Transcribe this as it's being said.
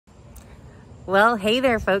Well, hey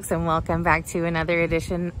there folks, and welcome back to another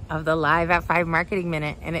edition of the Live at 5 Marketing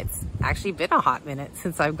Minute. And it's actually been a hot minute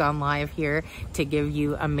since I've gone live here to give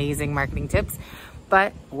you amazing marketing tips.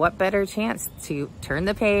 But what better chance to turn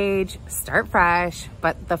the page, start fresh,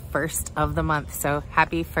 but the first of the month. So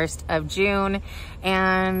happy 1st of June.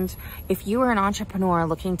 And if you are an entrepreneur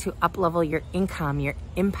looking to up-level your income, your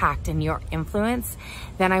impact, and your influence,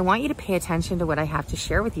 then I want you to pay attention to what I have to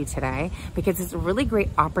share with you today, because it's a really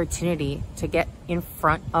great opportunity to get in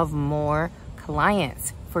front of more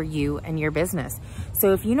clients for you and your business.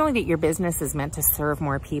 So if you know that your business is meant to serve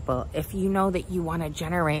more people, if you know that you want to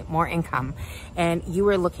generate more income and you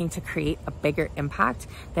are looking to create a bigger impact,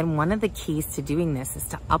 then one of the keys to doing this is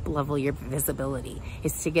to up-level your visibility,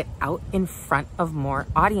 is to get out in front of more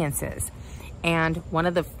audiences. And one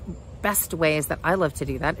of the best ways that I love to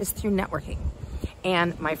do that is through networking.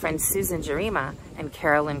 And my friends Susan Jarima and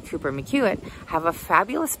Carolyn Cooper McHewitt have a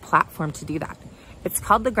fabulous platform to do that. It's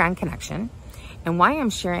called the Grand Connection. And why I'm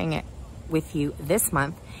sharing it with you this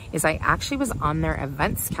month is I actually was on their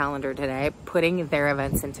events calendar today, putting their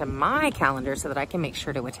events into my calendar so that I can make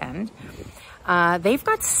sure to attend. They've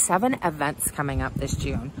got 7 events coming up this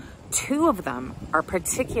June. 2 of them are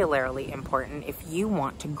particularly important if you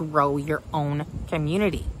want to grow your own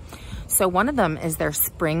community. So one of them is their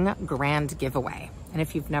Spring Grand Giveaway. And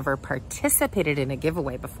if you've never participated in a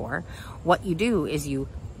giveaway before, what you do is you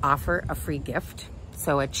offer a free gift.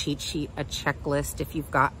 So a cheat sheet, a checklist, if you've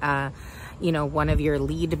got, one of your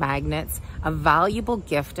lead magnets, a valuable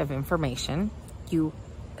gift of information, you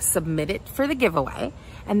submit it for the giveaway,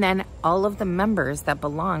 and then all of the members that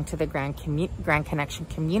belong to the Grand Connection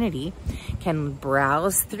community can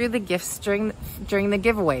browse through the gifts during the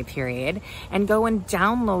giveaway period and go and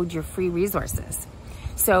download your free resources.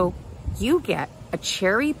 So you get a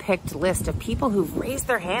cherry-picked list of people who've raised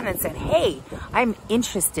their hand and said, hey, I'm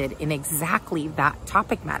interested in exactly that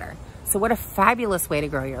topic matter. So what a fabulous way to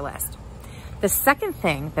grow your list. The second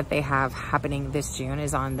thing that they have happening this June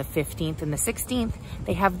is on the 15th and the 16th,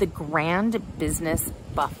 they have the Grand Business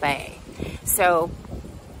Buffet. So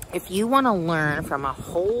if you want to learn from a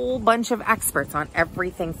whole bunch of experts on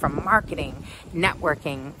everything from marketing,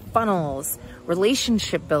 networking, funnels,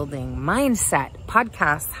 relationship building, mindset,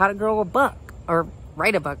 podcasts, how to grow a book, or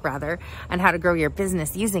write a book rather, and how to grow your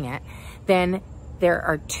business using it, then there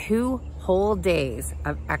are 2 whole days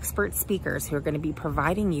of expert speakers who are going to be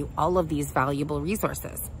providing you all of these valuable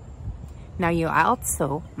resources. Now, you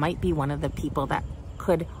also might be one of the people that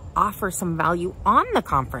could offer some value on the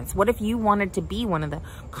conference. What if you wanted to be one of the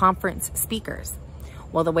conference speakers?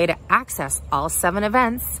 Well, the way to access all 7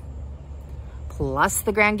 events, plus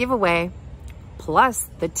the grand giveaway, plus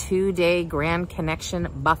the 2-day Grand Connection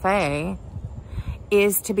Buffet,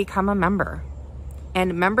 is to become a member.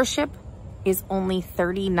 And membership is only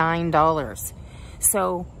 $39.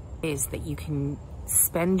 So is that you can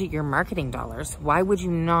spend your marketing dollars. Why would you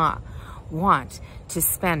not want to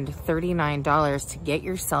spend $39 to get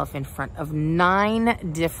yourself in front of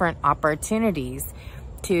 9 different opportunities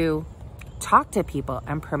to talk to people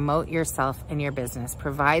and promote yourself and your business,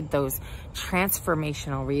 provide those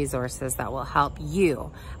transformational resources that will help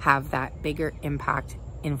you have that bigger impact,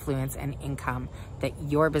 influence, and income that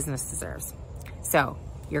your business deserves. So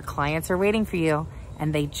your clients are waiting for you,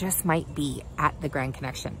 and they just might be at the Grand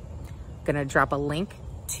Connection. I'm gonna drop a link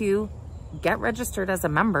to get registered as a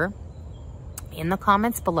member in the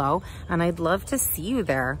comments below, and I'd love to see you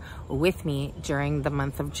there with me during the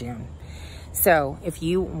month of June. So if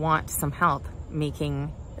you want some help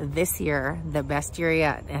making this year the best year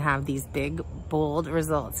yet and have these big, bold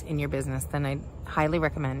results in your business, then I highly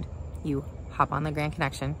recommend you hop on the Grand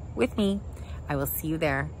Connection with me. I will see you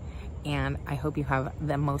there, and I hope you have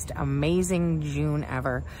the most amazing June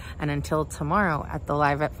ever. And until tomorrow at the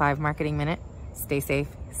Live at 5 Marketing Minute, stay safe,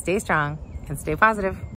 stay strong, and stay positive.